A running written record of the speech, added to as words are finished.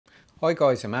Hi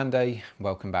guys, I'm Andy.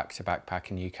 Welcome back to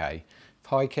Backpacking UK. If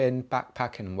hiking,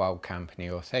 backpacking and wild camping are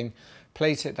your thing,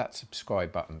 please hit that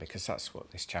subscribe button because that's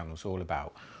what this channel is all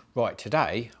about. Right,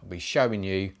 today I'll be showing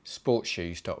you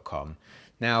sportshoes.com.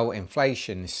 Now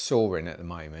inflation is soaring at the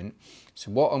moment,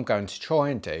 so what I'm going to try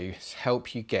and do is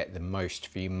help you get the most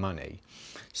for your money.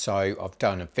 So I've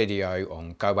done a video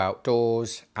on Go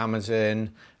Outdoors,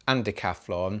 Amazon and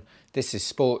Decathlon. This is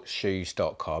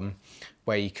sportshoes.com,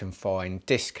 where you can find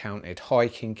discounted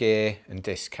hiking gear and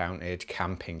discounted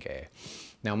camping gear.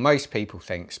 Now most people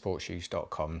think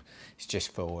sportshoes.com is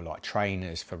just for like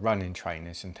trainers, for running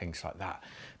trainers and things like that,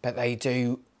 but they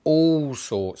do all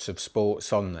sorts of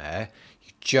sports on there.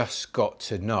 You just got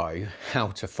to know how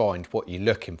to find what you're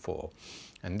looking for.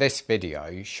 And this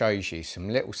video shows you some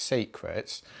little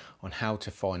secrets on how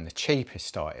to find the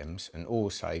cheapest items and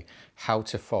also how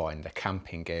to find the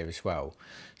camping gear as well.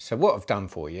 So what I've done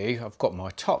for you, I've got my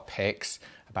top picks,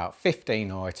 about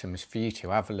 15 items for you to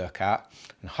have a look at,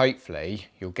 and hopefully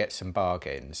you'll get some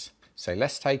bargains. So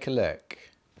let's take a look.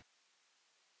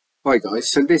 Hi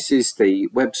guys, so this is the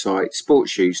website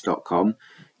sportshoes.com,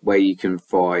 where you can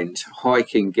find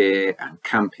hiking gear and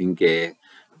camping gear,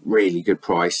 really good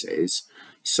prices.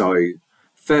 So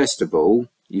first of all,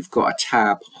 you've got a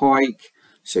tab hike,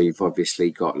 so you've obviously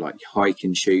got like your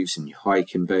hiking shoes and your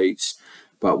hiking boots,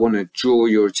 but I want to draw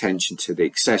your attention to the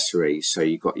accessories. So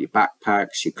you've got your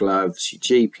backpacks, your gloves, your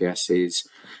GPSs,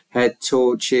 head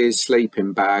torches,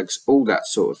 sleeping bags, all that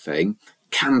sort of thing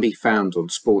can be found on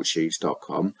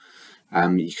sportshoes.com.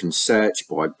 You can search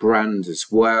by brand as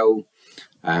well.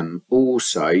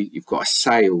 Also, you've got a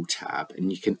sale tab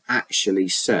and you can actually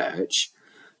search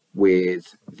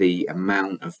with the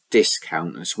amount of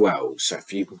discount as well. So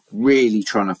if you're really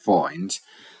trying to find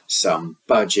some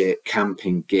budget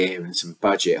camping gear and some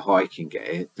budget hiking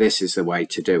gear, this is the way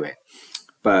to do it.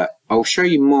 But I'll show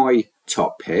you my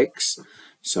top picks.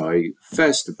 So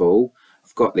first of all,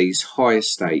 I've got these high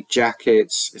estate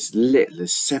jackets, as little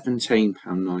as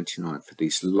 £17.99 for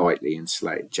these lightly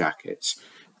insulated jackets,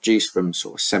 reduced from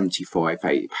sort of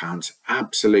 £75–80,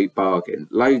 absolute bargain.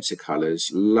 Loads of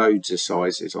colours, loads of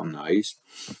sizes on those.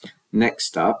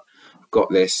 Next up, I've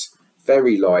got this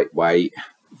very lightweight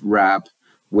Rab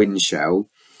windshell.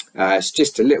 It's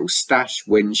just a little stash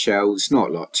windshell. There's not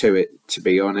a lot to it, to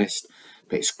be honest,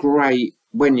 but it's great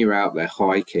when you're out there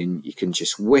hiking. You can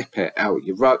just whip it out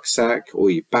your rucksack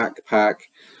or your backpack,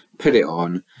 put it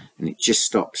on, and it just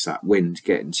stops that wind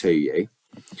getting to you.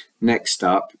 Next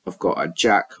up, I've got a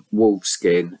Jack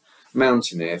Wolfskin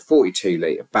Mountaineer 42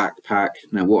 litre backpack.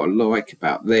 Now what I like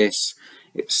about this,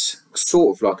 it's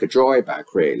sort of like a dry bag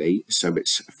really, so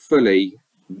it's fully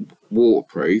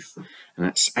waterproof, and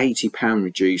that's £80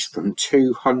 reduced from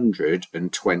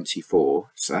 £224,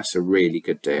 so that's a really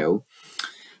good deal.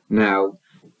 Now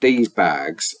these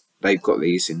bags, they've got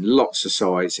these in lots of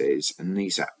sizes, and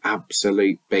these are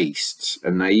absolute beasts,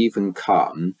 and they even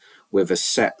come with a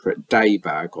separate day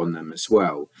bag on them as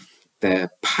well. They're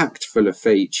packed full of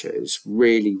features,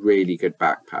 really, really good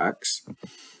backpacks.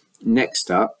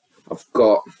 Next up, I've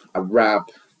got a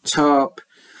Rab tarp,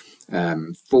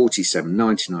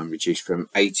 £47.99 reduced from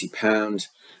 £80.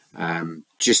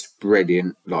 Just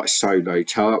brilliant, like solo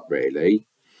tarp really.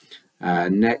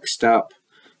 Next up,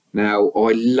 now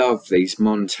I love these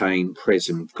Montane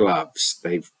Prism gloves.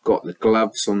 They've got the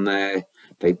gloves on there,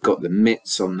 they've got the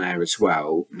mitts on there as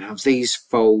well. Now these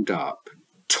fold up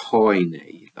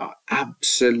tiny, like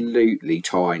absolutely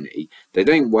tiny. They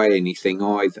don't weigh anything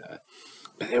either,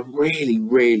 but they're really,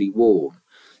 really warm.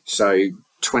 So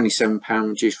 £27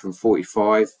 reduced from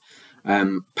 £45.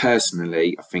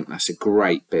 Personally, I think that's a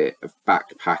great bit of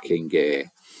backpacking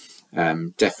gear.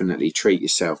 Definitely treat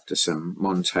yourself to some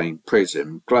Montane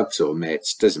Prism gloves or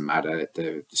mitts, doesn't matter,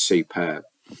 they're superb.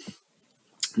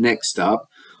 Next up,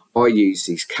 I use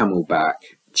these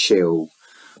Camelback Chill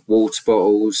water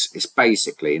bottles. It's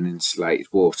basically an insulated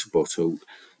water bottle,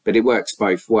 but it works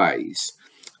both ways.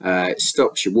 It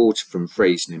stops your water from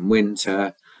freezing in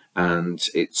winter, and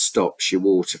it stops your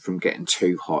water from getting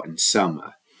too hot in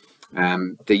summer.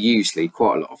 They're usually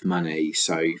quite a lot of money,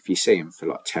 so if you see them for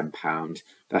like £10,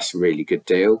 that's a really good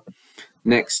deal.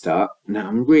 Next up, now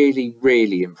I'm really,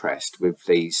 really impressed with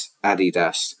these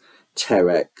Adidas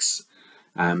Terex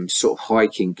sort of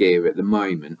hiking gear at the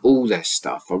moment. All their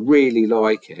stuff, I really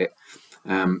like it.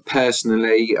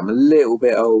 Personally, I'm a little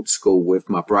bit old school with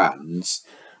my brands,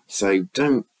 so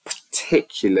don't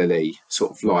particularly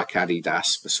sort of like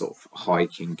Adidas for sort of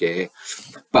hiking gear,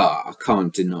 but I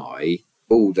can't deny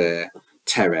all their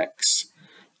Terex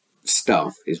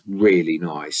stuff is really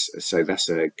nice, so that's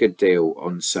a good deal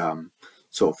on some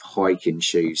sort of hiking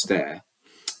shoes there.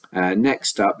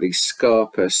 Next up, these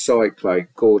Scarpa Cyclo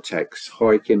Gore-Tex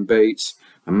hiking boots.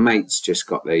 My mate's just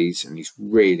got these and he's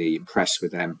really impressed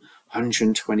with them.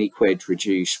 120 quid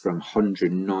reduced from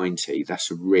 190. That's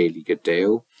a really good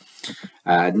deal.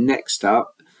 Next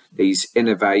up, these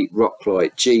Innovate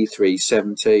Rocklite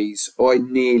G370s. I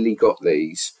nearly got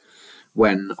these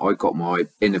when I got my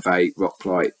Innovate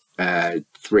Rocklite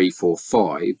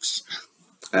 345s.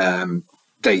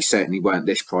 They certainly weren't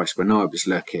this price when I was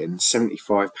looking.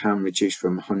 £75 reduced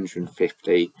from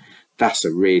 150. That's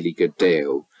a really good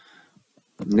deal.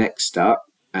 Next up,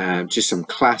 just some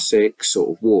classic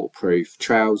sort of waterproof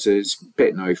trousers,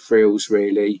 bit no frills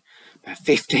really.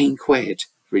 15 quid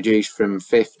reduced from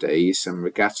 50. Some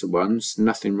regatta ones,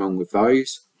 nothing wrong with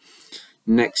those.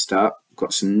 Next up,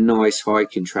 got some nice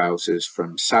hiking trousers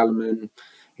from Salomon.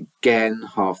 Again,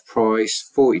 half price,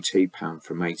 £42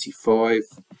 from 85.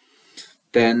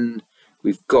 Then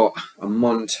we've got a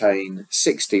Montane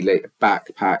 60-litre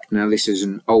backpack. Now this is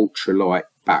an ultralight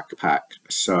backpack,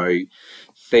 so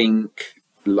think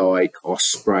like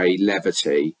Osprey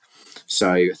Levity.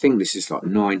 So I think this is like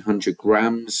 900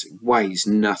 grams, it weighs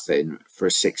nothing for a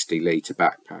 60-litre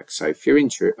backpack. So if you're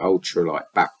into ultralight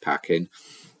backpacking,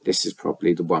 this is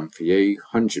probably the one for you.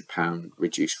 £100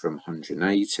 reduced from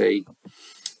 180.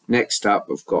 Next up,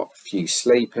 I've got a few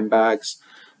sleeping bags.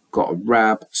 Got a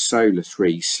Rab Solar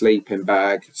 3 sleeping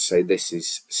bag. So this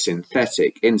is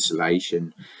synthetic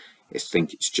insulation. I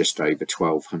think it's just over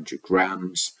 1200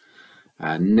 grams.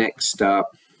 Next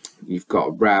up, you've got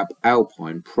a Rab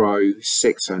Alpine Pro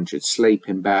 600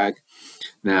 sleeping bag.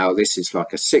 Now this is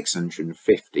like a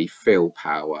 650 fill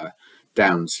power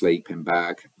down sleeping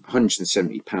bag.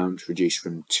 £170 reduced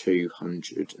from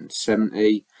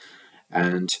 270.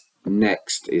 And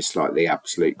next is like the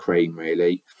absolute cream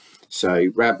really. So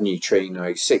Rab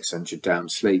Neutrino 600 down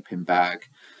sleeping bag,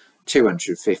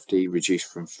 250 reduced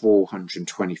from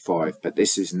 425, but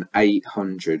this is an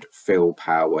 800 fill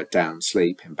power down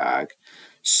sleeping bag.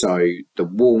 So the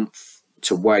warmth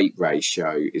to weight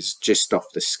ratio is just off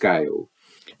the scale.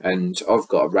 And I've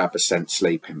got a Rab Ascent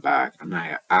sleeping bag and they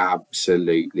are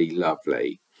absolutely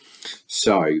lovely.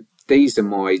 So these are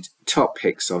my top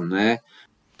picks on there.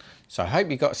 So I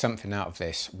hope you got something out of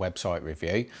this website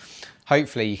review.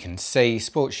 Hopefully you can see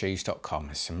sportshoes.com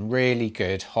has some really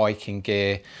good hiking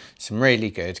gear, some really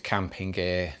good camping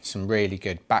gear, some really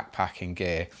good backpacking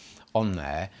gear on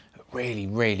there at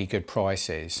really good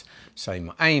prices. So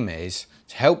my aim is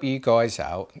to help you guys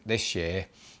out this year.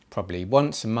 Probably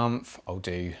once a month I'll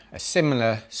do a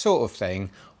similar sort of thing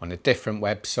on a different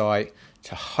website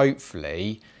to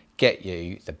hopefully get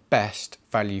you the best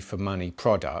value for money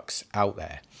products out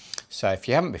there. So if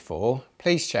you haven't before,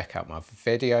 please check out my other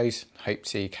videos. Hope to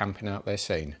see you camping out there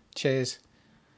soon. Cheers.